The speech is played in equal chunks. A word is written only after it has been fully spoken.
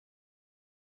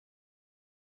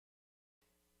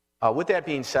With that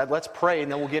being said, let's pray,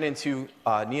 and then we'll get into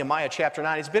Nehemiah chapter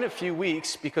 9. It's been a few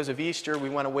weeks because of Easter. We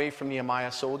went away from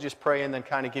Nehemiah, so we'll just pray and then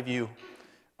kind of give you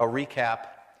a recap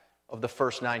of the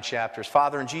first 9 chapters.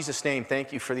 Father, in Jesus' name,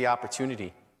 thank you for the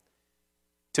opportunity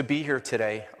to be here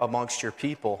today amongst your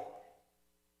people.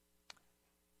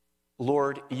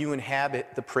 Lord, you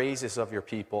inhabit the praises of your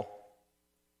people.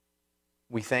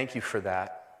 We thank you for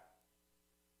that.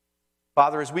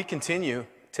 Father, as we continue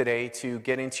today to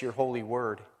get into your holy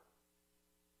word,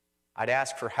 I'd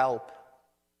ask for help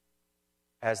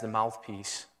as the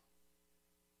mouthpiece,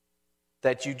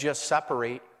 that you just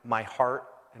separate my heart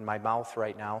and my mouth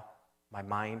right now, my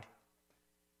mind,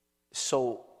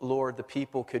 so, Lord, the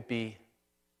people could be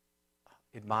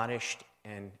admonished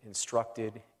and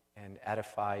instructed and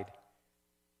edified,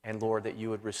 and, Lord, that you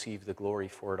would receive the glory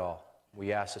for it all.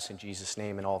 We ask this in Jesus'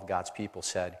 name, and all of God's people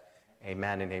said,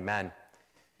 amen and amen.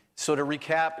 So to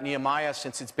recap Nehemiah,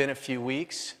 since it's been a few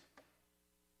weeks,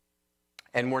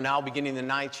 and we're now beginning the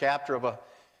 9th chapter of a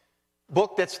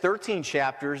book that's 13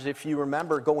 chapters. If you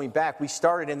remember going back, we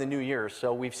started in the new year,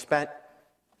 so we've spent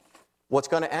what's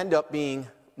going to end up being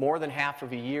more than half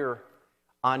of a year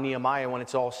on Nehemiah when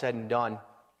it's all said and done.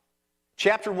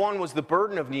 Chapter 1 was the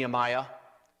burden of Nehemiah,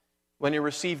 when he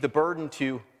received the burden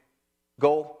to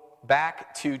go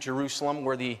back to Jerusalem,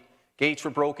 where the gates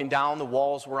were broken down, the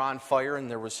walls were on fire, and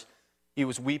he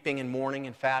was weeping and mourning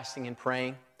and fasting and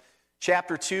praying.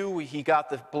 Chapter 2, he got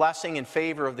the blessing and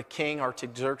favor of the king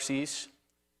Artaxerxes.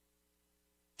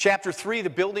 Chapter 3, the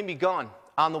building begun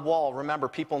on the wall. Remember,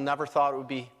 people never thought it would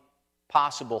be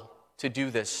possible to do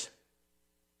this,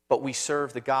 but we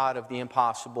serve the God of the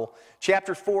impossible.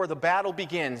 Chapter 4, the battle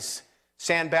begins.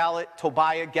 Sanballat,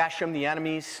 Tobiah, Geshem, the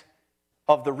enemies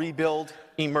of the rebuild,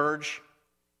 emerge.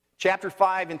 Chapter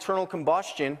 5, internal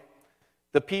combustion.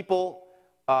 The people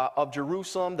of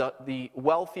Jerusalem, the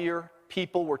wealthier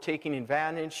people, were taking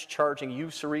advantage, charging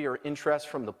usury or interest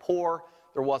from the poor.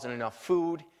 There wasn't enough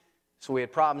food, so we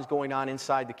had problems going on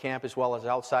inside the camp as well as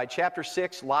outside. Chapter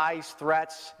 6, lies,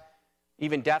 threats,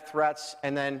 even death threats,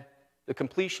 and then the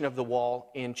completion of the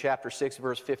wall in chapter 6,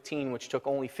 verse 15, which took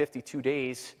only 52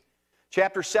 days.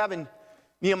 Chapter 7,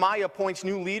 Nehemiah appoints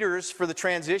new leaders for the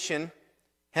transition,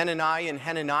 Hanani and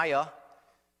Hananiah,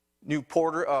 new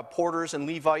porters and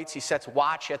Levites. He sets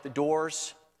watch at the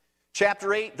doors.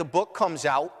 Chapter 8, the book comes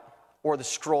out, or the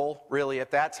scroll, really,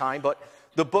 at that time, but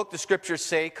the book, the scriptures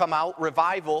say, come out,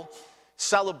 revival,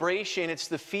 celebration. It's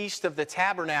the Feast of the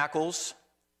Tabernacles.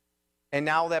 And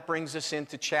now that brings us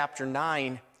into chapter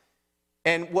 9.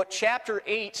 And what chapter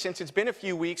 8, since it's been a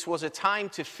few weeks, was a time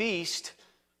to feast,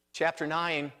 chapter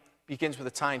 9 begins with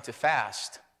a time to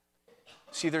fast.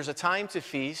 See, there's a time to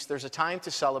feast, there's a time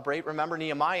to celebrate. Remember,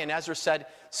 Nehemiah and Ezra said,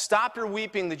 stop your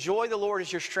weeping, the joy of the Lord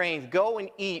is your strength. Go and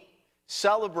eat,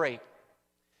 celebrate.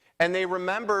 And they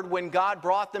remembered when God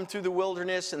brought them through the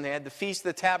wilderness, and they had the Feast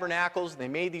of the Tabernacles. They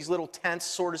made these little tents,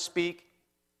 so to speak,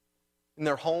 in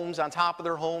their homes, on top of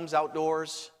their homes,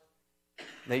 outdoors.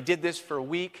 They did this for a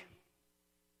week.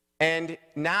 And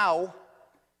now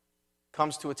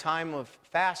comes to a time of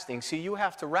fasting. See, you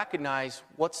have to recognize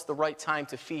what's the right time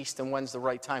to feast and when's the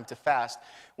right time to fast.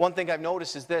 One thing I've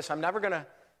noticed is this: I'm never going to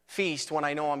feast when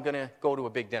I know I'm going to go to a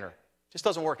big dinner. It just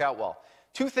doesn't work out well.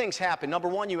 2 things happen. Number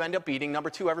 1, you end up eating. Number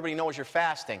 2, everybody knows you're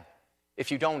fasting if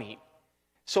you don't eat.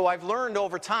 So I've learned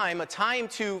over time, a time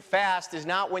to fast is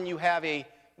not when you have a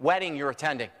wedding you're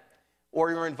attending,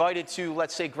 or you're invited to,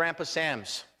 let's say, Grandpa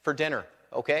Sam's for dinner,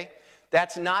 okay?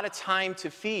 That's not a time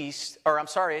to feast, or I'm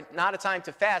sorry, not a time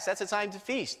to fast, that's a time to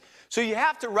feast. So you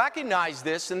have to recognize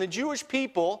this, and the Jewish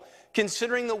people,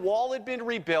 considering the wall had been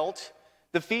rebuilt,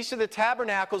 the Feast of the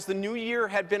Tabernacles, the new year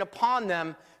had been upon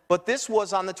them, but this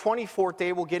was on the 24th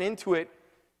day, we'll get into it,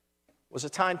 was a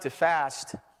time to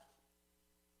fast. It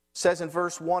says in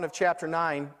verse 1 of chapter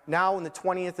 9, now in the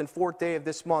 20th and 4th day of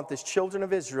this month, as children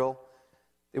of Israel,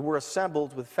 they were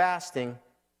assembled with fasting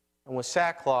and with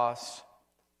sackcloths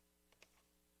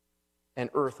and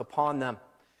earth upon them.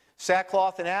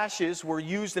 Sackcloth and ashes were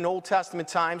used in Old Testament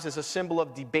times as a symbol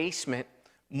of debasement,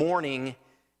 mourning,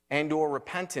 and or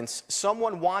repentance.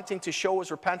 Someone wanting to show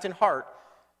his repentant heart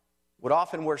would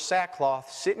often wear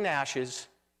sackcloth, sit in ashes,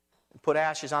 and put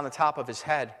ashes on the top of his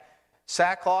head.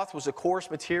 Sackcloth was a coarse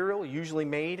material, usually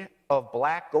made of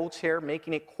black goat's hair,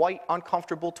 making it quite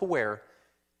uncomfortable to wear.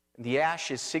 The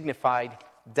ashes signified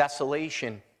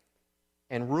desolation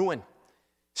and ruin.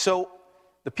 So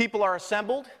the people are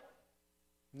assembled,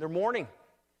 and they're mourning,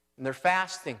 and they're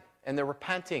fasting, and they're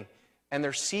repenting, and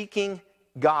they're seeking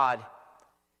God.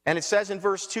 And it says in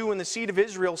verse 2, and the seed of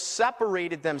Israel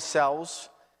separated themselves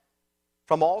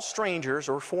from all strangers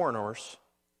or foreigners,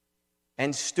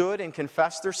 and stood and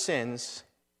confessed their sins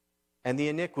and the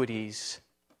iniquities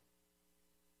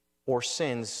or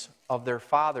sins of their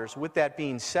fathers. With that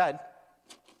being said,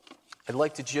 I'd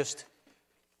like to just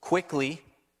quickly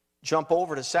jump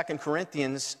over to 2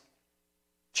 Corinthians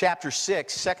chapter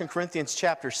 6. 2 Corinthians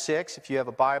chapter 6. If you have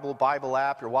a Bible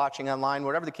app, you're watching online,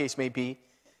 whatever the case may be,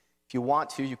 if you want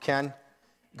to, you can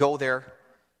go there.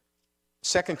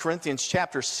 2 Corinthians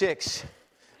chapter 6.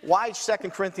 Why 2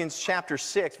 Corinthians chapter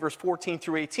 6, verse 14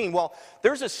 through 18? Well,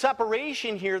 there's a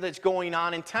separation here that's going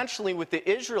on intentionally with the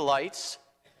Israelites.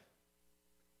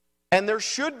 And there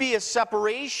should be a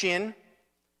separation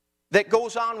that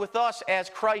goes on with us as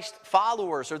Christ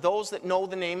followers, or those that know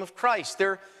the name of Christ.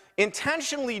 They're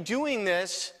intentionally doing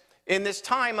this in this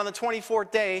time on the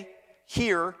 24th day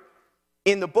here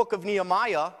in the book of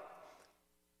Nehemiah.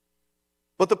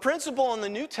 But the principle in the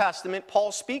New Testament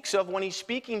Paul speaks of when he's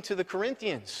speaking to the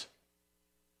Corinthians.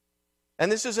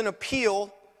 And this is an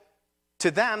appeal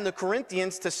to them, the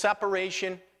Corinthians, to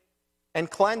separation and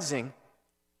cleansing.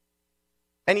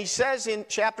 And he says in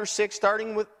chapter 6,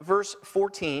 starting with verse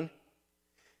 14,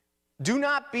 "Do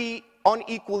not be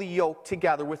unequally yoked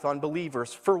together with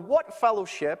unbelievers. For what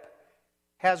fellowship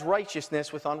has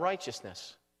righteousness with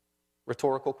unrighteousness?"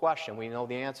 Rhetorical question. We know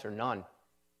the answer, none.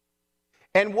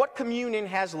 "And what communion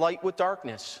has light with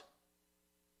darkness?"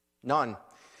 None.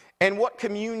 "And what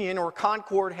communion or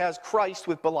concord has Christ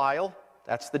with Belial?"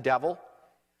 That's the devil.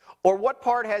 "Or what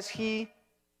part has he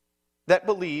that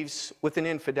believes with an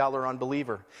infidel or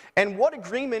unbeliever? And what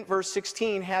agreement," verse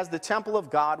 16, "has the temple of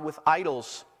God with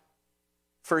idols?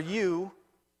 For you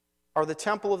are the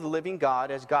temple of the living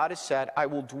God, as God has said, I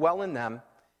will dwell in them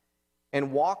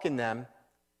and walk in them,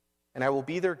 and I will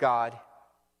be their God,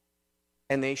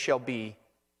 and they shall be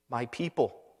my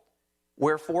people.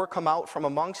 Wherefore come out from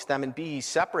amongst them and be ye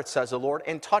separate, says the Lord,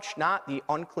 and touch not the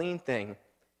unclean thing,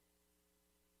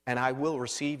 and I will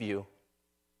receive you,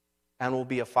 and will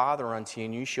be a father unto you,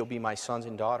 and you shall be my sons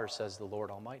and daughters, says the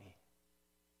Lord Almighty."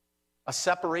 A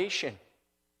separation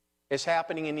is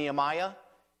happening in Nehemiah.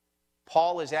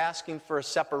 Paul is asking for a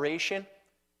separation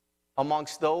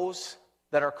amongst those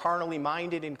that are carnally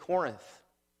minded in Corinth.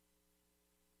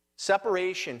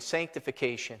 Separation,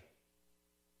 sanctification.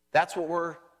 That's what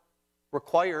we're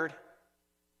required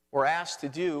or asked to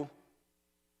do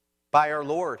by our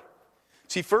Lord.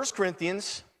 See, 1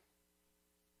 Corinthians,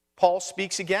 Paul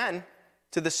speaks again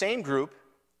to the same group,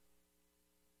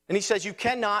 and he says, "You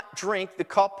cannot drink the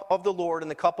cup of the Lord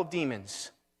and the cup of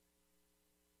demons.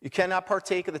 You cannot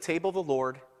partake of the table of the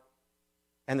Lord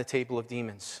and the table of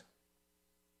demons."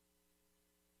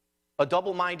 A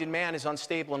double-minded man is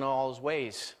unstable in all his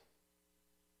ways.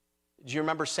 Do you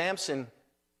remember Samson?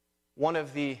 One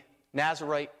of the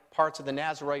Nazarite parts of the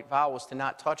Nazarite vow was to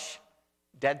not touch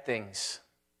dead things.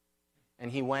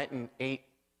 And he went and ate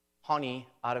honey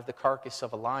out of the carcass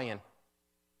of a lion.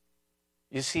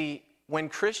 You see, when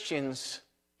Christians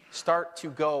start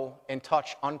to go and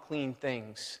touch unclean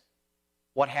things,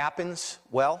 what happens?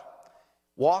 Well,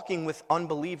 walking with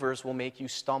unbelievers will make you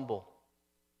stumble.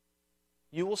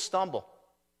 You will stumble.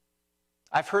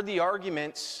 I've heard the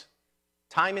arguments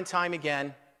time and time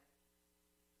again.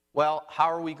 Well, how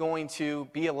are we going to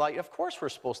be a light? Of course we're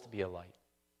supposed to be a light.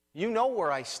 You know where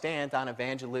I stand on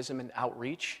evangelism and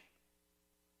outreach.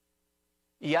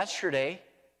 Yesterday,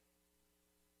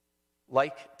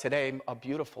 like today, a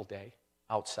beautiful day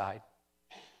outside.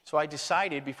 So I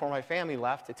decided before my family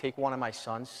left to take one of my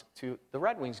sons to the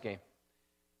Red Wings game.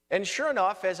 And sure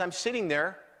enough, as I'm sitting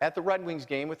there at the Red Wings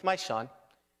game with my son,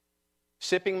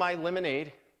 sipping my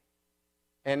lemonade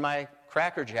and my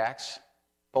Cracker Jacks,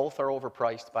 both are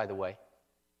overpriced, by the way.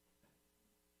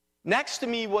 Next to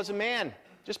me was a man,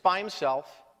 just by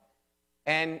himself,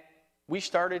 and we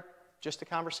started just a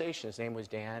conversation. His name was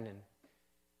Dan,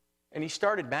 and he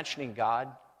started mentioning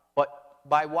God, but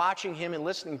by watching him and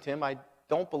listening to him, I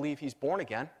don't believe he's born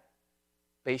again,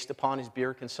 based upon his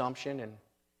beer consumption and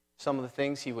some of the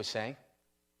things he was saying.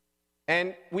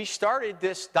 And we started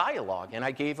this dialogue, and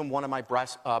I gave him one of my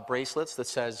bracelets that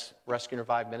says Rescue and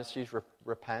Revive Ministries,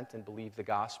 repent and believe the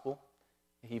gospel.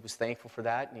 He was thankful for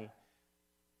that, and he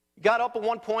got up at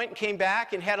one point and came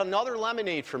back and had another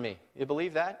lemonade for me. You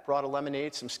believe that? Brought a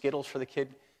lemonade, some Skittles for the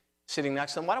kid sitting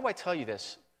next to him. Why do I tell you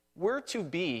this? We're to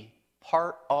be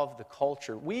part of the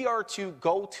culture. We are to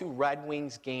go to Red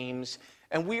Wings games,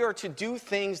 and we are to do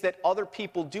things that other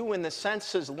people do in the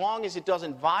sense as long as it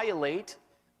doesn't violate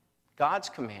God's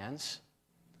commands.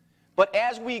 But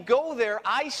as we go there,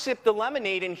 I sip the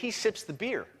lemonade and he sips the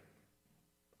beer.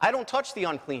 I don't touch the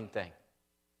unclean thing.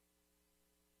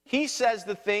 He says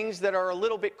the things that are a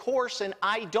little bit coarse and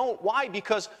I don't. Why?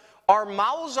 Because Our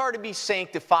mouths are to be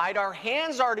sanctified. Our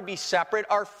hands are to be separate.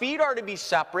 Our feet are to be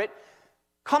separate.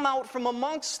 Come out from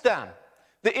amongst them.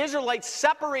 The Israelites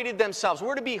separated themselves.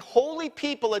 We're to be holy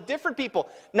people, a different people.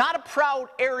 Not a proud,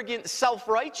 arrogant,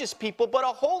 self-righteous people, but a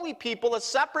holy people, a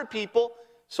separate people,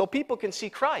 so people can see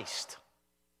Christ.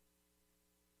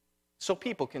 So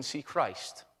people can see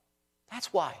Christ.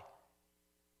 That's why.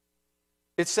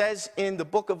 It says in the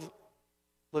book of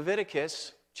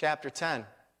Leviticus, chapter 10,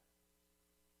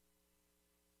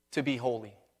 to be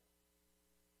holy,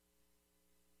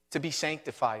 to be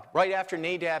sanctified. Right after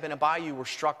Nadab and Abihu were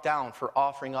struck down for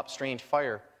offering up strange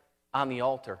fire on the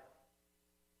altar.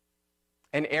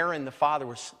 And Aaron, the father,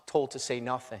 was told to say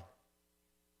nothing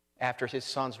after his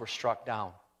sons were struck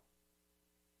down.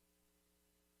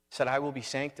 He said, I will be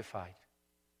sanctified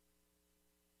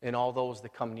in all those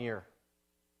that come near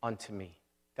unto me.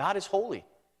 God is holy.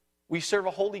 We serve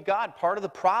a holy God. Part of the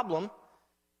problem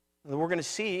that we're going to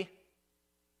see,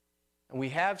 and we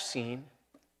have seen,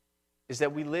 is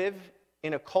that we live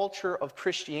in a culture of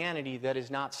Christianity that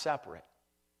is not separate.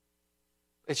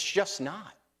 It's just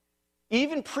not.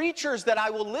 Even preachers that I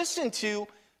will listen to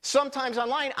sometimes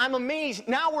online, I'm amazed.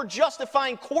 Now we're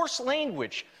justifying coarse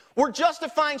language. We're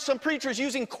justifying some preachers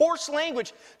using coarse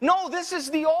language. No, this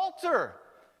is the altar.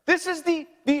 This is the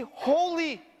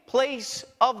holy place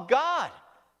of God.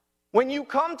 When you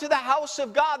come to the house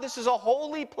of God, this is a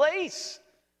holy place.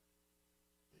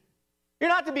 You're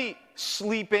not to be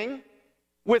sleeping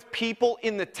with people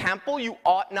in the temple you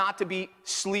ought not to be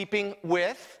sleeping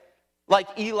with, like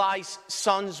Eli's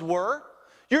sons were.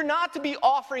 You're not to be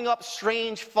offering up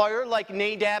strange fire like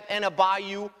Nadab and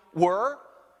Abihu were.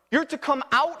 You're to come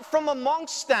out from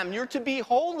amongst them. You're to be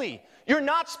holy. You're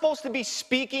not supposed to be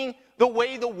speaking the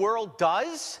way the world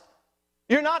does.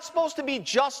 You're not supposed to be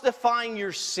justifying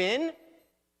your sin.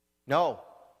 No,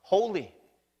 holy.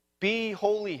 Be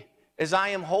holy as I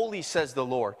am holy, says the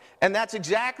Lord. And that's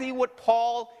exactly what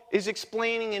Paul is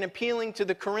explaining and appealing to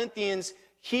the Corinthians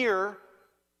here.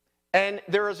 And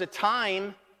there is a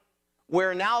time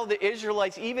where now the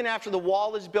Israelites, even after the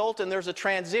wall is built and there's a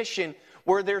transition,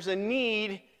 where there's a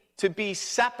need to be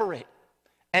separate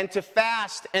and to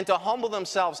fast and to humble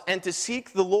themselves and to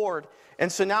seek the Lord.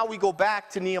 And so now we go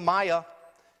back to Nehemiah.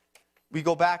 We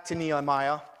go back to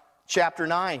Nehemiah chapter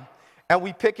 9. And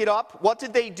we pick it up. What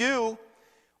did they do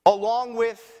along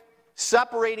with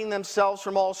separating themselves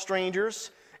from all strangers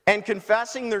and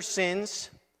confessing their sins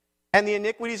and the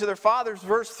iniquities of their fathers?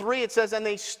 Verse 3, it says, and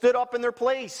they stood up in their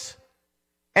place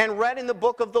and read in the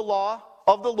book of the law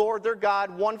of the Lord their God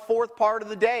 1/4 part of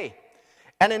the day.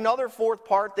 And another 4th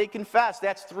part they confessed.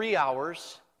 That's 3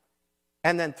 hours.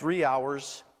 And then 3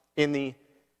 hours in the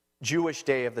Jewish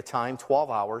day of the time, 12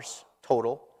 hours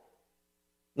total.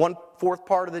 1/4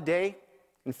 part of the day,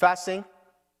 confessing.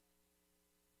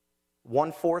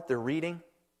 1/4 they're reading.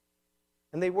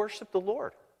 And they worship the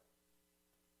Lord.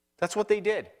 That's what they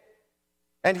did.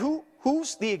 And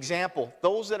who's the example?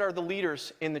 Those that are the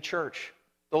leaders in the church.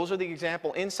 Those are the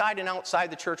example inside and outside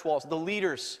the church walls. The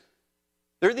leaders.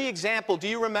 They're the example. Do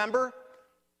you remember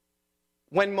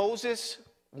when Moses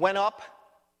went up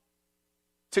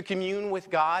to commune with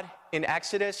God in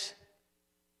Exodus?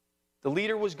 The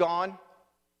leader was gone.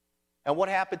 And what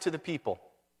happened to the people?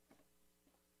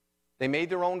 They made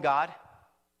their own God.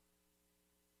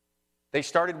 They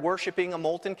started worshiping a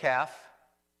molten calf.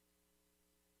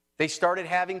 They started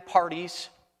having parties,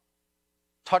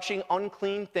 touching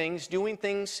unclean things, doing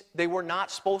things they were not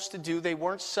supposed to do. They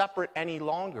weren't separate any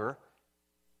longer.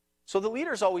 So the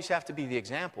leaders always have to be the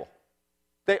example.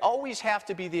 They always have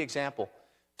to be the example.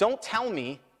 Don't tell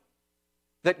me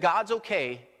that God's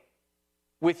okay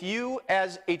with you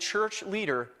as a church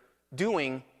leader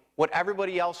doing what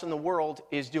everybody else in the world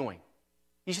is doing.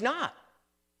 He's not.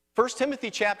 1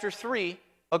 Timothy chapter 3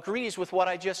 agrees with what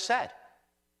I just said.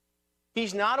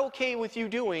 He's not okay with you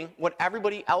doing what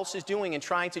everybody else is doing and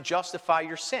trying to justify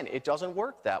your sin. It doesn't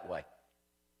work that way.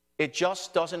 It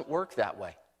just doesn't work that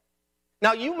way.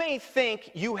 Now, you may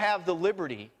think you have the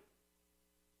liberty,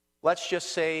 let's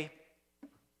just say,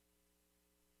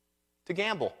 to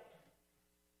gamble.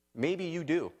 Maybe you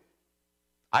do.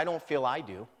 I don't feel I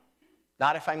do.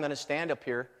 Not if I'm going to stand up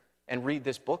here and read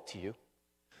this book to you.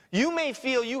 You may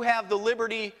feel you have the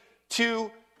liberty to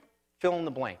fill in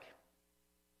the blank.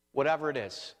 Whatever it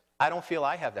is. I don't feel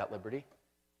I have that liberty.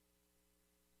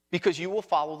 Because you will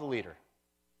follow the leader.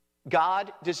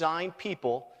 God designed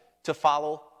people to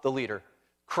follow the leader.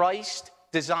 Christ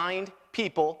designed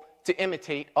people to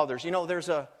imitate others. You know, there's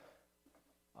a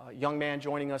young man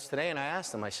joining us today, and I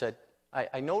asked him, I said,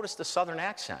 I noticed a southern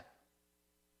accent.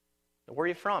 Where are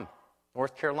you from?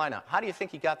 North Carolina. How do you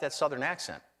think he got that southern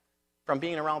accent? from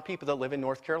being around people that live in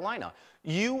North Carolina.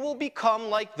 You will become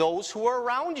like those who are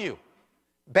around you.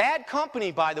 Bad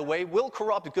company, by the way, will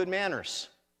corrupt good manners.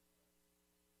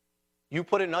 You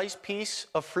put a nice piece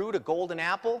of fruit, a golden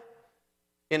apple,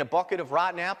 in a bucket of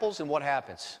rotten apples, and what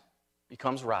happens? It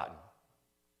becomes rotten.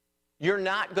 You're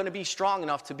not going to be strong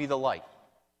enough to be the light.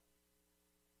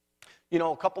 You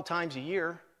know, a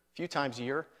few times a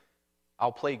year,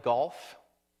 I'll play golf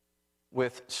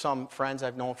with some friends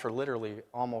I've known for literally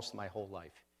almost my whole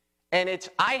life. And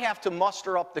I have to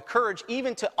muster up the courage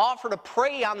even to offer to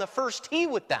pray on the first tee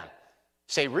with them.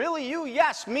 Say, really, you?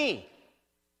 Yes, me.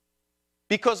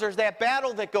 Because there's that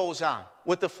battle that goes on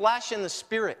with the flesh and the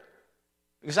spirit.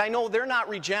 Because I know they're not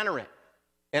regenerate,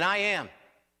 and I am.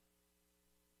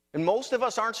 And most of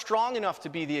us aren't strong enough to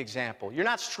be the example. You're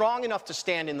not strong enough to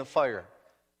stand in the fire.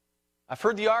 I've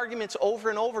heard the arguments over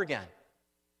and over again.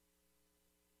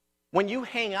 When you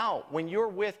hang out, when you're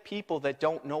with people that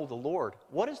don't know the Lord,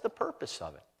 what is the purpose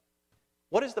of it?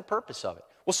 What is the purpose of it?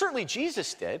 Well, certainly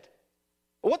Jesus did.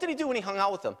 But what did he do when he hung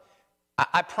out with them?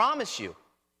 I promise you,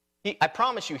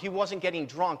 he wasn't getting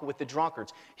drunk with the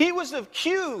drunkards. He was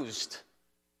accused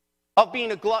of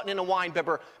being a glutton and a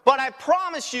wine-bibber. But I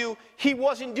promise you, he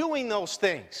wasn't doing those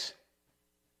things.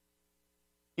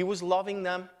 He was loving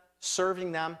them,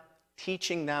 serving them,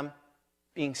 teaching them,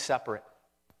 being separate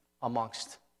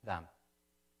amongst them.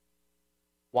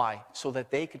 Why? So that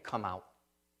they could come out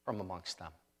from amongst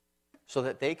them. So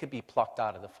that they could be plucked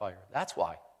out of the fire. That's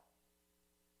why.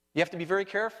 You have to be very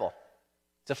careful.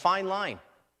 It's a fine line.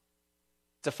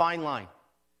 It's a fine line.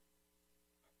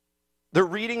 They're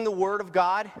reading the Word of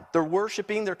God. They're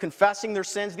worshiping. They're confessing their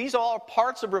sins. These are all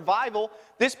parts of revival.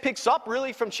 This picks up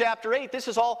really from chapter 8. This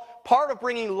is all part of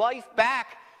bringing life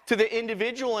back to the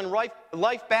individual and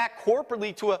life back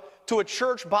corporately to a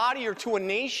church body or to a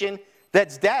nation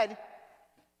that's dead.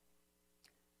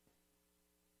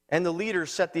 And the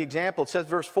leaders set the example. It says,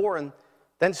 verse 4, and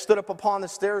then stood up upon the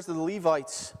stairs of the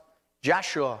Levites,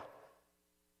 Joshua,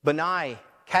 Benai,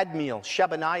 Kadmiel,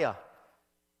 Shebaniah,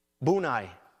 Bunai,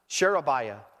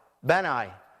 Sherebiah, Benai,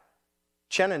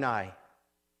 Chenani,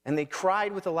 and they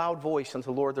cried with a loud voice unto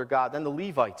the Lord their God. Then the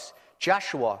Levites,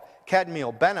 Joshua,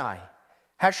 Kadmiel, Benai,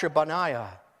 Hashabaniah,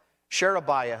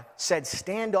 Sherebiah, said,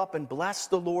 stand up and bless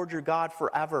the Lord your God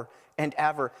forever and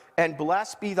ever, and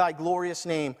blessed be thy glorious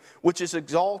name, which is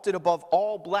exalted above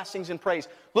all blessings and praise.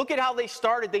 Look at how they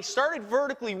started. They started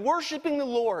vertically, worshiping the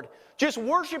Lord, just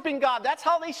worshiping God. That's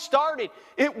how they started.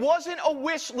 It wasn't a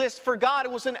wish list for God.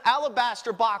 It was an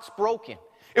alabaster box broken.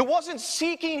 It wasn't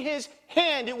seeking his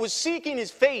hand. It was seeking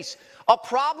his face. A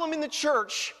problem in the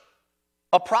church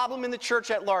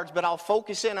at large, but I'll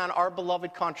focus in on our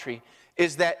beloved country,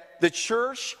 is that the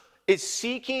church is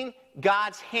seeking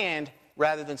God's hand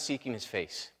rather than seeking his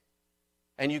face.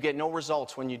 And you get no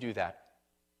results when you do that.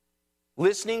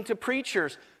 Listening to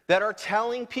preachers that are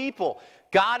telling people,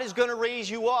 God is going to raise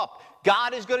you up.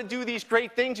 God is going to do these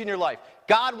great things in your life.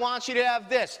 God wants you to have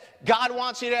this. God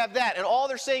wants you to have that. And all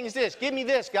they're saying is this, give me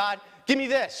this, God. Give me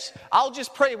this. I'll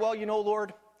just pray, well, you know,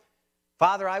 Lord,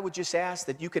 Father, I would just ask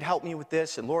that you could help me with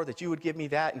this, and Lord, that you would give me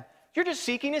that. And you're just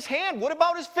seeking his hand. What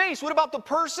about his face? What about the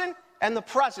person and the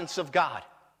presence of God?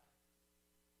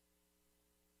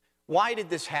 Why did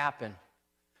this happen?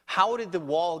 How did the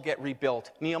wall get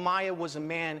rebuilt? Nehemiah was a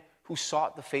man who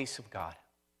sought the face of God.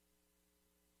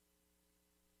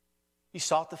 He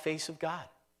sought the face of God.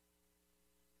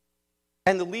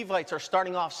 And the Levites are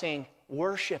starting off saying,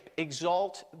 worship,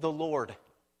 exalt the Lord.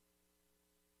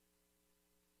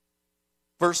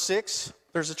 Verse 6,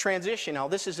 there's a transition. Now,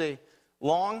 this is a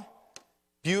long,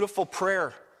 beautiful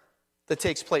prayer that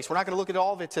takes place. We're not going to look at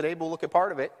all of it today, but we'll look at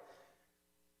part of it.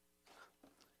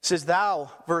 It says,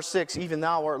 thou, verse 6, even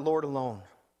thou art Lord alone.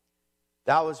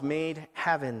 Thou hast made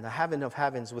heaven, the heaven of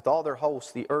heavens, with all their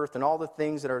hosts, the earth and all the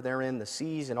things that are therein, the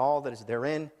seas and all that is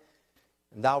therein.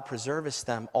 And thou preservest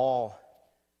them all.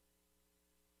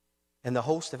 And the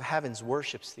host of heavens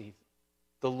worships thee.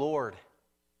 The Lord,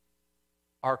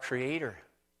 our Creator.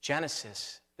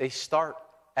 Genesis, they start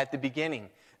at the beginning.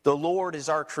 The Lord is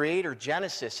our Creator.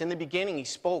 Genesis, in the beginning he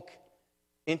spoke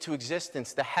into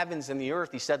existence the heavens and the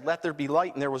earth. He said, let there be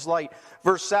light, and there was light.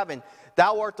 Verse 7,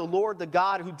 thou art the Lord, the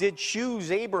God who did choose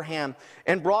Abraham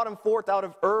and brought him forth out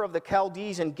of Ur of the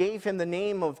Chaldees and gave him the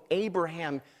name of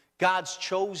Abraham, God's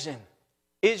chosen.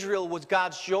 Israel was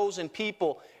God's chosen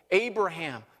people.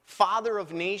 Abraham, father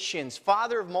of nations,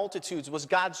 father of multitudes, was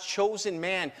God's chosen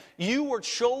man. You were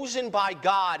chosen by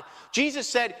God. Jesus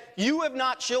said, you have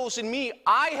not chosen me,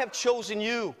 I have chosen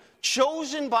you.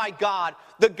 Chosen by God,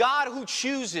 the God who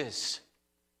chooses,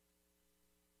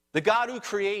 the God who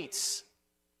creates.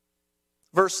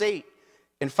 Verse 8,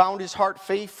 and found his heart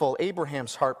faithful,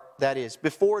 Abraham's heart, that is,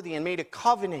 before thee, and made a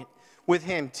covenant with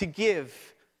him to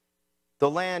give the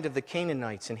land of the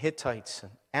Canaanites and Hittites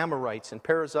and Amorites and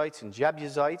Perizzites and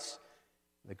Jebusites,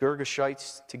 the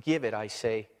Girgashites, to give it, I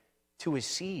say, to his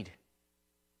seed.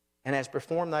 And has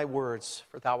performed thy words,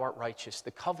 for thou art righteous, the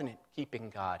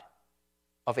covenant-keeping God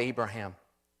of Abraham.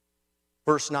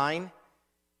 Verse 9,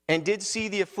 and did see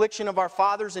the affliction of our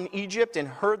fathers in Egypt, and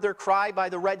heard their cry by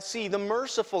the Red Sea. The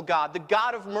merciful God, the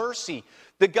God of mercy,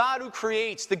 the God who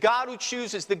creates, the God who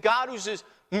chooses, the God whose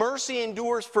mercy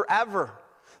endures forever.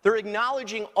 They're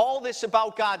acknowledging all this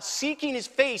about God, seeking his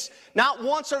face. Not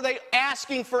once are they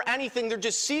asking for anything. They're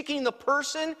just seeking the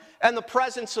person and the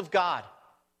presence of God.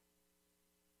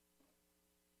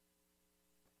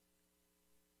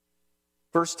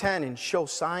 Verse 10, and show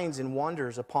signs and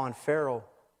wonders upon Pharaoh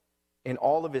and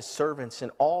all of his servants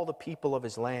and all the people of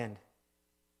his land.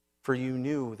 For you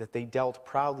knew that they dealt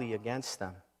proudly against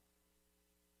them.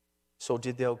 So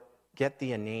did they get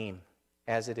thee a name,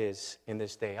 as it is in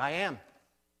this day. I am.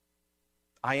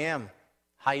 I am.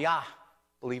 Hayah,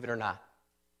 believe it or not.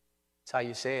 That's how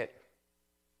you say it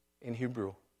in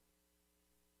Hebrew.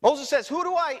 Moses says, who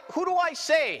do I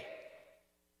say?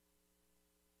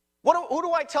 Who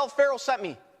do I tell Pharaoh sent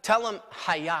me? Tell him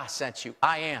Hayah sent you.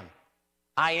 I am.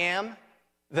 I am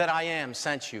that I am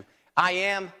sent you. I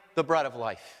am the bread of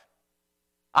life.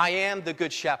 I am the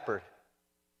good shepherd.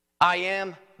 I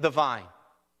am the vine.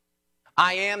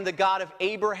 I am the God of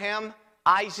Abraham,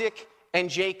 Isaac, and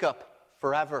Jacob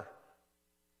forever.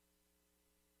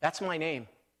 That's my name.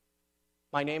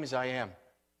 My name is I am. It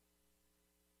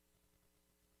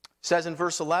says in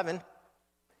verse 11,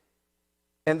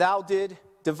 and thou did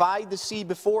divide the sea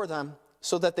before them,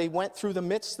 so that they went through the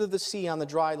midst of the sea on the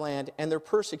dry land, and their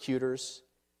persecutors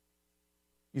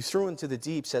you threw into the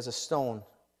deeps as a stone,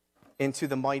 into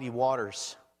the mighty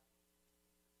waters.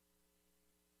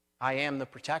 I am the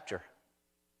protector.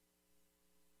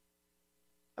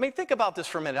 I mean, think about this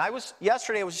for a minute.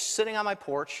 Yesterday I was just sitting on my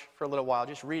porch for a little while,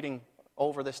 just reading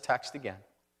over this text again.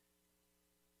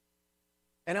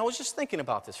 And I was just thinking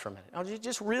about this for a minute. Now,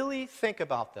 just really think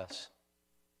about this.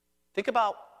 Think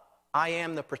about, I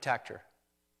am the protector.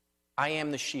 I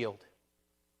am the shield.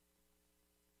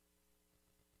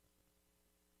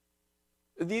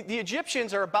 The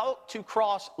Egyptians are about to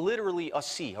cross literally a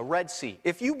sea, a Red Sea.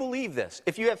 If you believe this,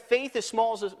 if you have faith as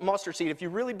small as a mustard seed, if you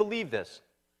really believe this,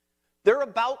 they're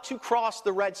about to cross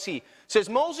the Red Sea. It says,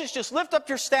 Moses, just lift up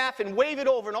your staff and wave it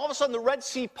over, and all of a sudden the Red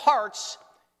Sea parts,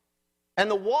 and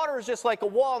the water is just like a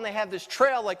wall, and they have this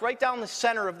trail like right down the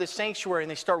center of this sanctuary, and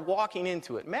they start walking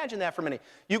into it. Imagine that for a minute.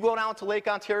 You go down to Lake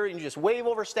Ontario, and you just wave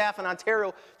over staff, and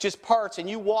Ontario just parts, and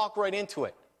you walk right into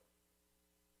it.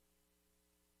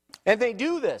 And they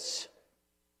do this.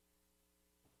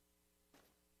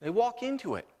 They walk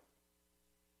into it.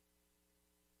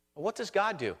 Well, what does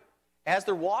God do? As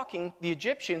they're walking, the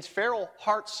Egyptians, Pharaoh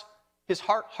his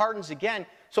heart hardens again.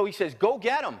 So he says, go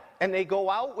get them. And they go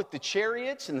out with the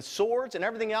chariots and the swords and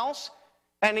everything else.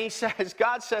 And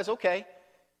God says, okay,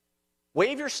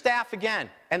 wave your staff again.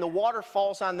 And the water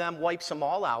falls on them, wipes them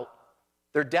all out.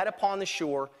 They're dead upon the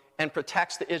shore and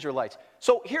protects the Israelites.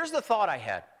 So here's the thought I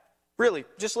had. Really,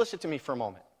 just listen to me for a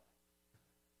moment.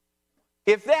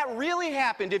 If that really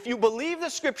happened, if you believe the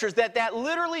scriptures that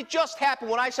literally just happened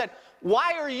when I said,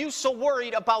 why are you so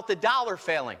worried about the dollar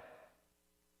failing?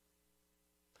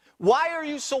 Why are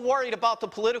you so worried about the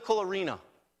political arena?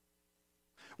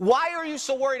 Why are you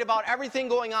so worried about everything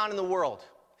going on in the world?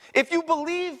 If you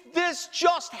believe this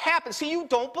just happened, see, you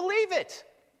don't believe it.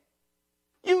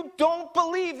 You don't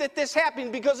believe that this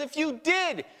happened, because if you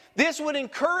did, this would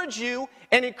encourage you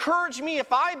and encourage me,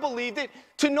 if I believed it,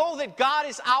 to know that God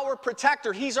is our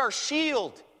protector. He's our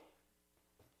shield.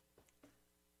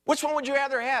 Which one would you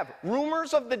rather have?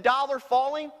 Rumors of the dollar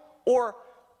falling, or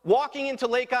walking into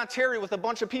Lake Ontario with a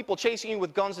bunch of people chasing you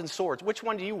with guns and swords? Which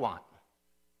one do you want?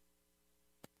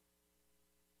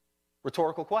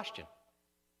 Rhetorical question.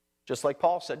 Just like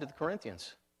Paul said to the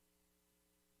Corinthians.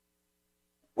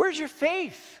 Where's your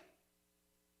faith?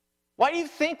 Why do you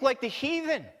think like the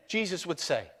heathen, Jesus would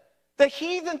say? The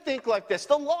heathen think like this.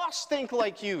 The lost think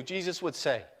like you, Jesus would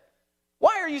say.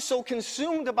 Why are you so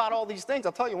consumed about all these things?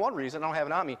 I'll tell you one reason. I don't have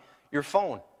it on me. Your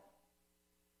phone.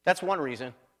 That's one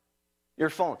reason. Your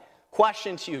phone.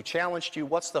 Question to you, challenge to you,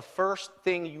 what's the first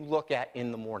thing you look at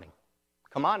in the morning?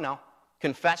 Come on now.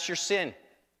 Confess your sin.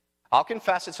 I'll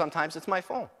confess it sometimes. It's my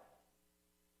phone.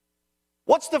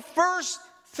 What's the first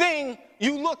thing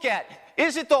you look at?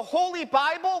 Is it the Holy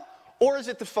Bible or is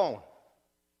it the phone?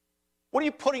 What are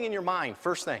you putting in your mind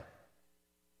first thing?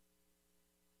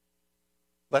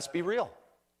 Let's be real.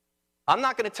 I'm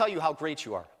not going to tell you how great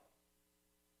you are.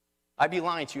 I'd be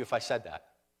lying to you if I said that.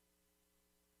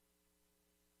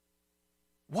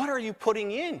 What are you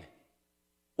putting in?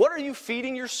 What are you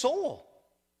feeding your soul?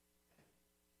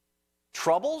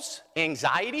 Troubles,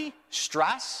 anxiety,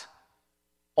 stress,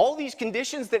 all these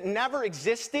conditions that never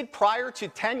existed prior to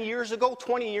 10 years ago,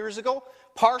 20 years ago,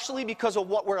 partially because of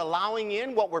what we're allowing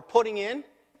in, what we're putting in.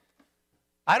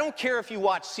 I don't care if you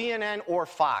watch CNN or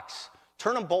Fox.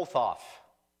 Turn them both off.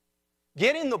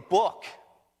 Get in the book.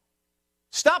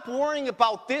 Stop worrying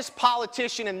about this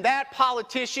politician and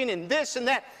this and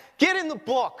that. Get in the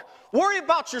book. Worry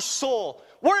about your soul.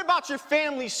 Worry about your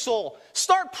family's soul.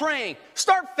 Start praying.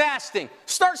 Start fasting.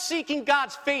 Start seeking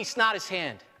God's face, not his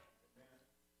hand.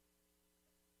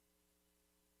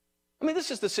 I mean,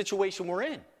 this is the situation we're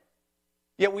in.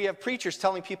 Yet we have preachers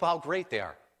telling people how great they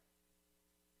are.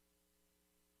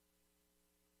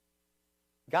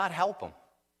 God help them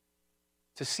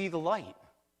to see the light.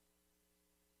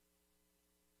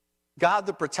 God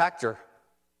the protector.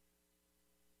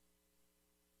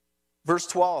 Verse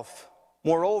 12,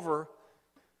 moreover,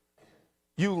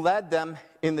 you led them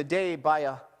in the day by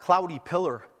a cloudy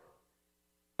pillar,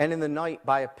 and in the night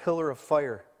by a pillar of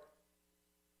fire,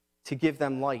 to give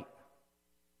them light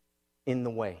in the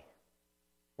way.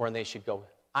 Where they should go,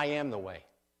 I am the way.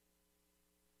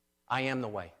 I am the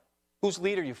way. Whose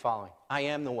lead are you following? I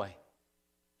am the way.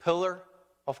 Pillar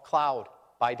of cloud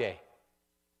by day.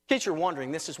 In case you're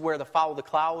wondering, this is where the follow the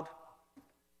cloud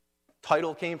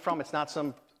title came from. It's not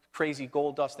some crazy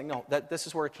gold dust thing. No, this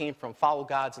is where it came from. Follow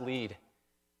God's lead.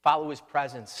 Follow his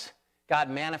presence. God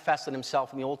manifested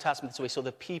himself in the Old Testament this way so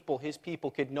the people, his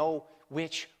people, could know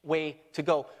which way to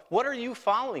go. What are you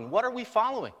following? What are we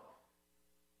following?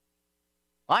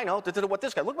 I know, what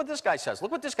this guy, look what this guy says.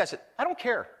 Look what this guy said. I don't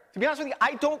care. To be honest with you,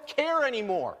 I don't care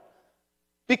anymore.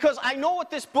 Because I know what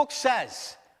this book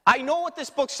says. I know what this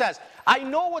book says. I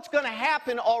know what's going to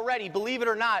happen already, believe it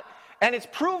or not. And it's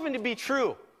proven to be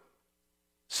true.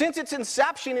 Since its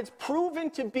inception, it's proven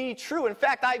to be true. In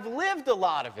fact, I've lived a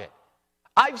lot of it.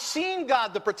 I've seen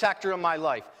God the protector in my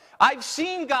life. I've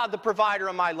seen God the provider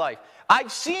in my life.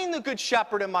 I've seen the good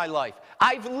shepherd in my life.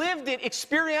 I've lived it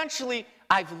experientially.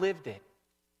 I've lived it.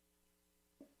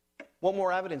 What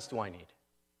more evidence do I need?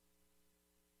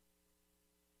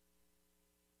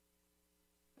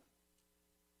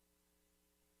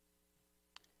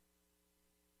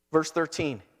 Verse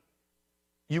 13.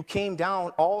 You came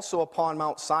down also upon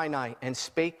Mount Sinai and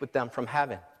spake with them from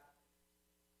heaven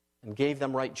and gave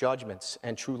them right judgments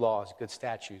and true laws, good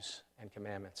statutes and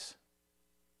commandments.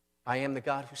 I am the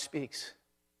God who speaks.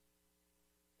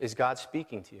 Is God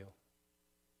speaking to you?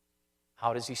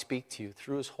 How does he speak to you?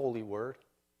 Through his holy word,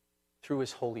 through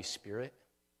his Holy Spirit,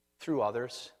 through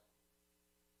others.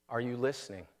 Are you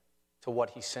listening to what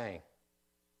he's saying?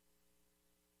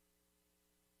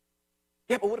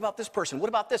 Yeah, but what about this person? What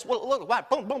about this? Look, wow,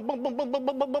 boom, boom, boom, boom, boom, boom,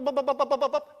 boom, boom, boom, boom, boom,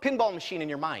 boom, boom, pinball machine in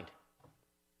your mind.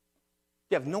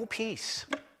 You have no peace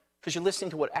because you're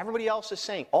listening to what everybody else is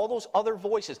saying. All those other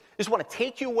voices just want to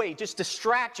take you away, just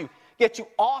distract you, get you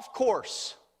off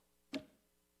course.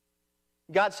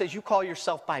 God says, you call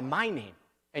yourself by my name,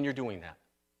 and you're doing that.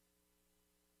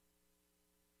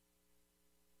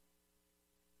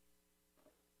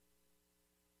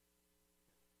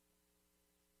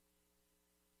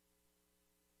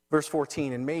 Verse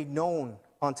 14, and made known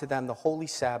unto them the holy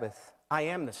Sabbath. I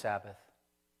am the Sabbath.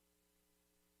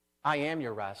 I am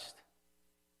your rest.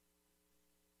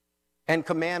 And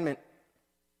commandment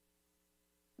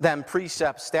them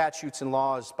precepts, statutes, and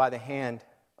laws by the hand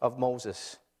of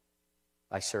Moses,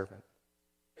 thy servant.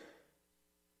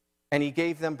 And he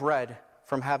gave them bread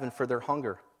from heaven for their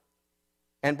hunger,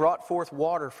 and brought forth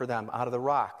water for them out of the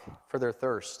rock for their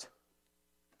thirst.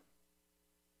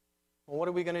 Well, what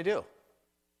are we going to do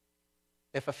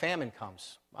if a famine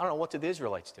comes? I don't know, what did the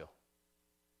Israelites do?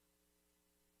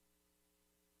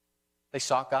 They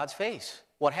sought God's face.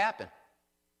 What happened?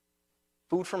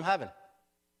 Food from heaven.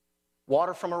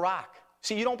 Water from a rock.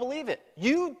 See, you don't believe it.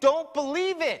 You don't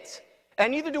believe it.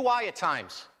 And neither do I at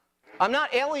times. I'm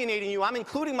not alienating you. I'm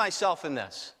including myself in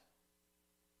this.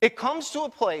 It comes to a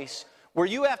place where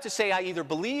you have to say, I either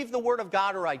believe the word of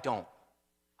God or I don't.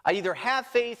 I either have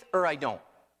faith or I don't.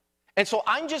 And so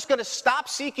I'm just going to stop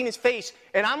seeking his face,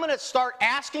 and I'm going to start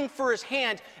asking for his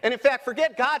hand. And in fact,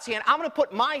 forget God's hand. I'm going to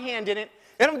put my hand in it,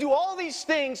 and I'm going to do all these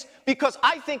things because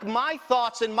I think my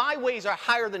thoughts and my ways are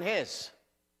higher than his.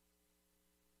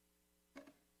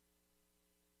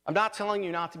 I'm not telling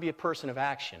you not to be a person of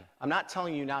action. I'm not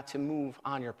telling you not to move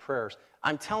on your prayers.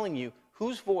 I'm telling you,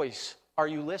 whose voice are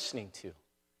you listening to?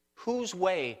 Whose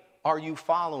way are you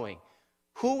following?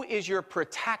 Who is your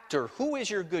protector? Who is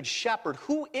your good shepherd?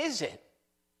 Who is it?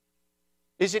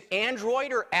 Is it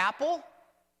Android or Apple?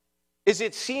 Is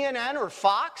it CNN or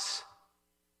Fox?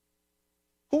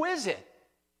 Who is it?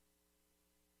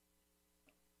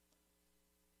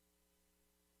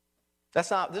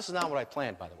 This is not what I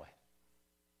planned, by the way,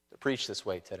 to preach this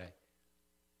way today.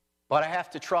 But I have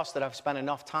to trust that I've spent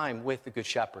enough time with the Good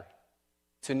Shepherd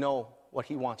to know what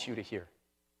he wants you to hear.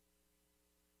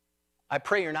 I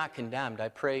pray you're not condemned. I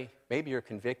pray maybe you're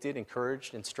convicted,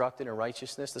 encouraged, instructed in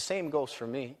righteousness. The same goes for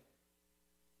me.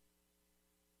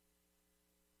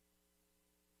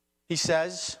 He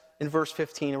says in verse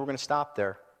 15, and we're going to stop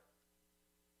there,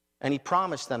 and he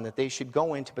promised them that they should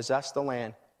go in to possess the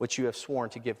land which you have sworn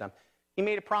to give them. He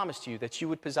made a promise to you that you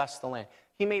would possess the land.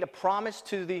 He made a promise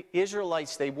to the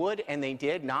Israelites they would, and they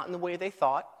did, not in the way they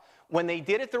thought. When they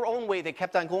did it their own way, they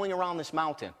kept on going around this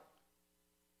mountain.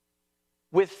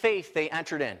 With faith, they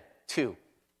entered in. 2,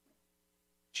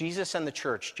 Jesus and the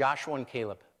church, Joshua and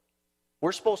Caleb.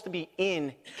 We're supposed to be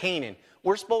in Canaan.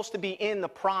 We're supposed to be in the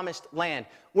promised land.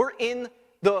 We're in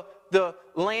the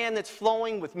land that's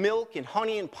flowing with milk and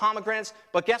honey and pomegranates.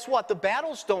 But guess what? The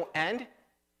battles don't end.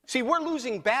 See, we're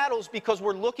losing battles because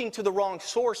we're looking to the wrong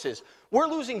sources. We're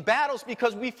losing battles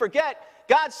because we forget.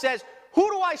 God says, who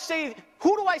do I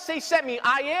say sent me?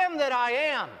 I am that I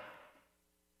am.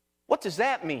 What does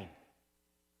that mean?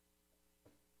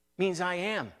 It means I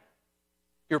am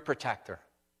your protector.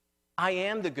 I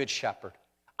am the good shepherd.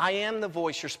 I am the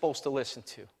voice you're supposed to listen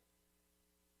to.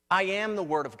 I am the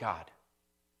word of God.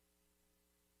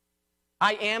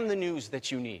 I am the news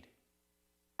that you need.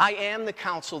 I am the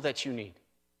counsel that you need.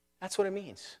 That's what it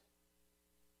means.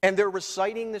 And they're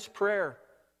reciting this prayer,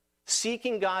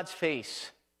 seeking God's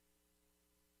face,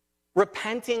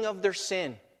 repenting of their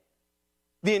sin,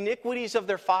 the iniquities of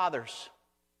their fathers,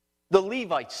 the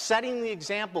Levites, setting the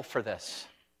example for this.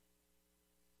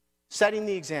 Setting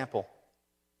the example.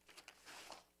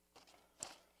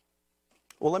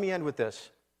 Well, let me end with this.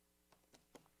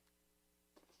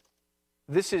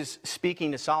 This is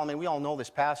speaking to Solomon. We all know this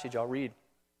passage. I'll read.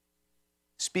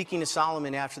 Speaking to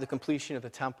Solomon after the completion of the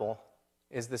temple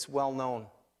is this well-known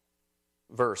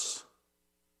verse,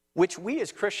 which we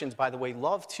as Christians, by the way,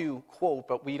 love to quote,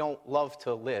 but we don't love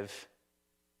to live.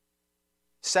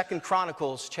 2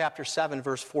 Chronicles chapter 7,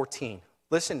 verse 14.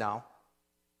 Listen now.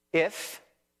 If,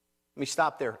 let me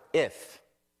stop there, if,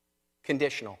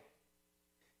 conditional.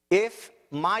 If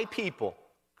my people,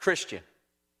 Christian,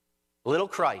 little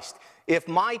Christ, if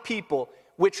my people,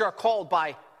 which are called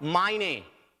by my name,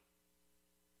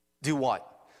 do what?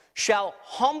 Shall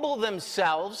humble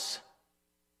themselves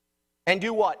and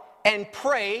do what? And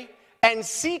pray and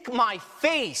seek my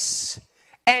face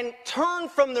and turn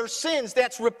from their sins.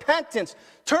 That's repentance.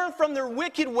 Turn from their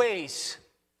wicked ways.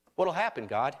 What'll happen,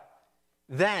 God?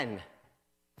 Then,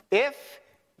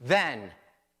 then,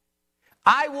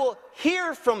 I will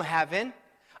hear from heaven,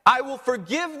 I will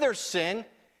forgive their sin,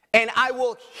 and I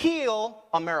will heal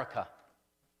America.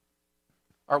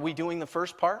 Are we doing the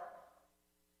first part?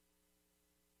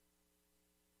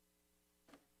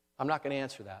 I'm not going to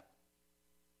answer that.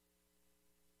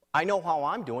 I know how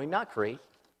I'm doing, not great.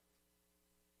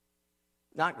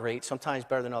 Not great, sometimes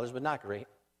better than others, but not great.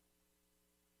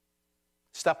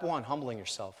 Step 1, humbling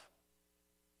yourself.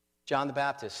 John the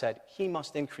Baptist said, he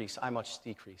must increase, I must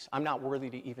decrease. I'm not worthy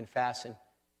to even fasten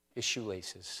his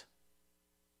shoelaces.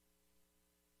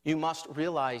 You must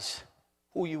realize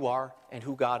who you are and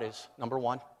who God is, number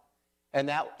 1. And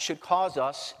that should cause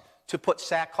us to put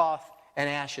sackcloth and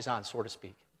ashes on, so to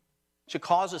speak. Should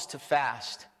cause us to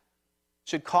fast.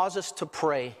 Should cause us to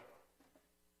pray.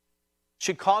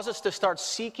 Should cause us to start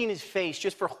seeking his face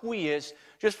just for who he is,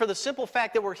 just for the simple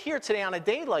fact that we're here today on a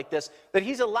day like this, that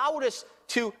he's allowed us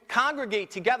to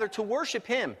congregate together to worship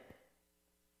him.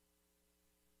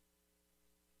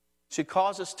 Should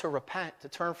cause us to repent, to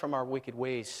turn from our wicked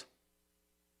ways.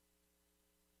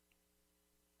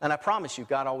 And I promise you,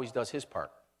 God always does his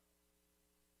part.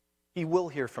 He will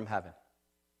hear from heaven.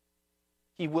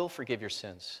 He will forgive your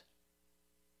sins.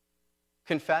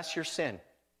 Confess your sin.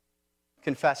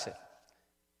 Confess it.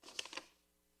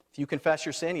 If you confess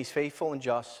your sin, he's faithful and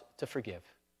just to forgive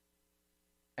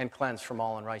and cleanse from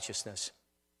all unrighteousness.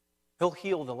 He'll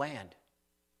heal the land.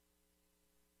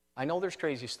 I know there's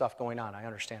crazy stuff going on. I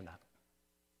understand that.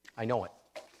 I know it.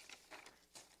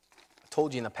 I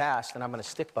told you in the past, and I'm going to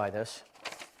stick by this,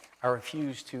 I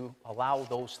refuse to allow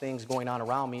those things going on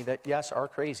around me that, yes, are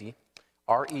crazy,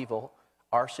 are evil,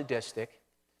 are sadistic,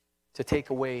 to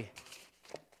take away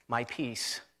my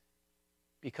peace,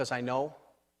 because I know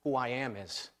who I am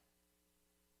is.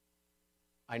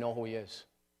 I know who he is.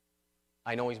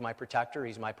 I know he's my protector,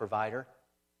 he's my provider,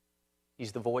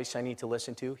 He's the voice I need to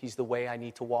listen to. He's the way I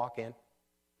need to walk in.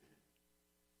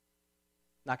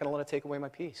 Not going to let it take away my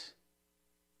peace.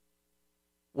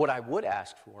 What I would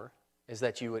ask for is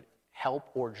that you would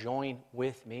help or join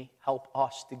with me, help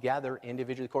us together,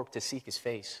 individually, corporate, to seek his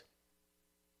face,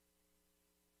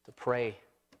 to pray.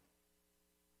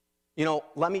 You know,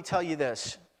 let me tell you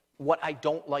this, what I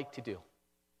don't like to do.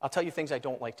 I'll tell you things I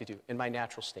don't like to do in my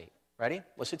natural state. Ready?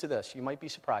 Listen to this. You might be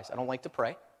surprised. I don't like to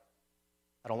pray.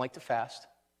 I don't like to fast.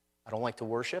 I don't like to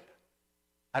worship.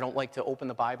 I don't like to open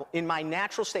the Bible. In my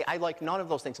natural state, I like none of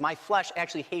those things. My flesh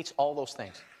actually hates all those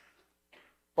things.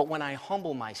 But when I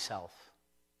humble myself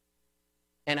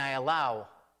and I allow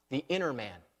the inner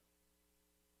man,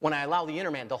 when I allow the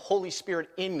inner man, the Holy Spirit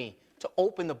in me, to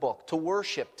open the book, to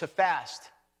worship, to fast,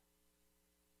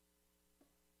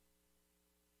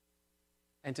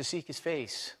 and to seek his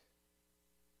face,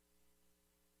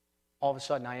 all of a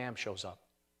sudden I am shows up.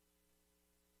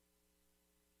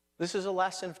 This is a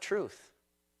lesson of truth.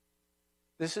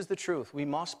 This is the truth. We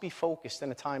must be focused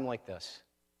in a time like this.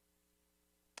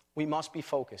 We must be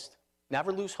focused.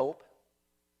 Never lose hope.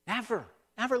 Never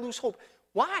lose hope.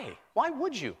 Why? Why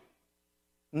would you?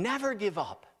 Never give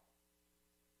up.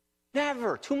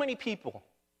 Never. Too many people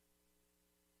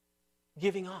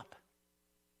giving up,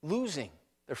 losing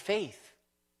their faith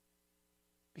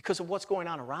because of what's going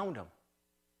on around them.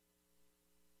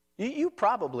 You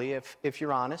probably, if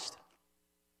you're honest,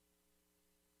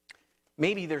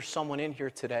 maybe there's someone in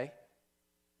here today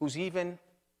who's even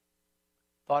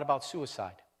thought about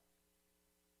suicide.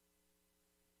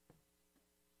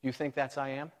 You think that's I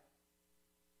am?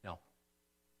 No.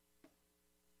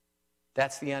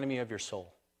 That's the enemy of your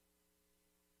soul.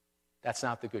 That's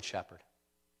not the Good Shepherd.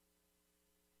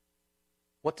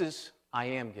 What does I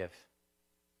am give?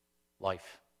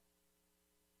 Life.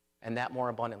 And that more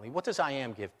abundantly. What does I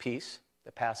am give? Peace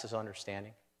that passes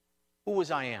understanding. Who is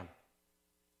I am?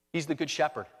 He's the Good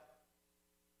Shepherd.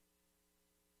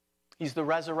 He's the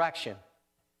resurrection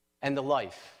and the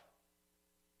life.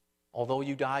 Although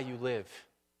you die, you live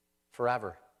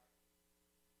forever.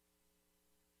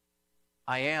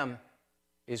 I am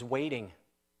is waiting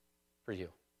for you.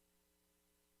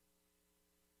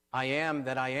 I am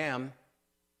that I am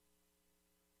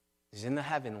is in the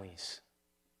heavenlies,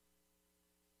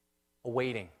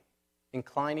 awaiting,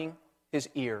 inclining his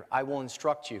ear. I will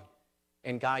instruct you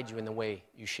and guide you in the way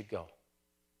you should go.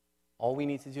 All we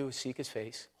need to do is seek his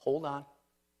face, hold on,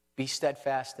 be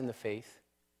steadfast in the faith.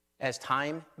 As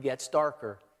time gets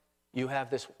darker, you have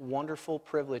this wonderful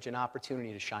privilege and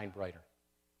opportunity to shine brighter.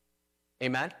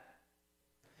 Amen?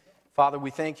 Father, we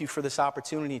thank you for this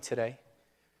opportunity today.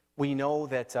 We know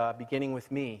that beginning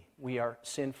with me, we are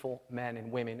sinful men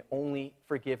and women, only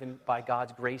forgiven by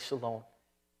God's grace alone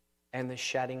and the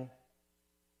shedding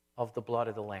of the blood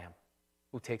of the Lamb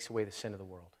who takes away the sin of the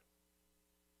world.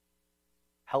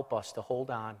 Help us to hold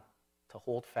on, to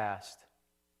hold fast,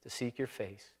 to seek your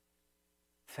face.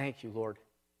 Thank you, Lord.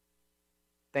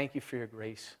 Thank you for your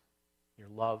grace, your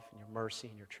love, and your mercy,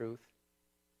 and your truth.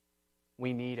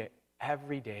 We need it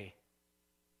every day,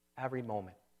 every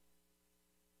moment.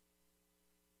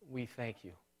 We thank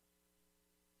you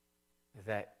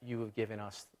that you have given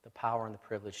us the power and the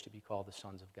privilege to be called the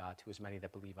sons of God to as many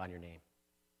that believe on your name.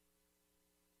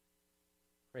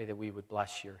 Pray that we would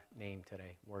bless your name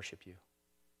today, worship you.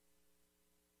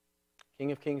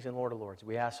 King of kings and Lord of lords,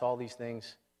 we ask all these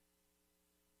things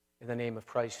in the name of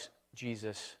Christ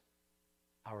Jesus,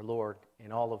 our Lord,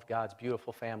 and all of God's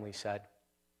beautiful family said,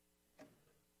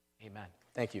 amen.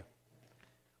 Thank you.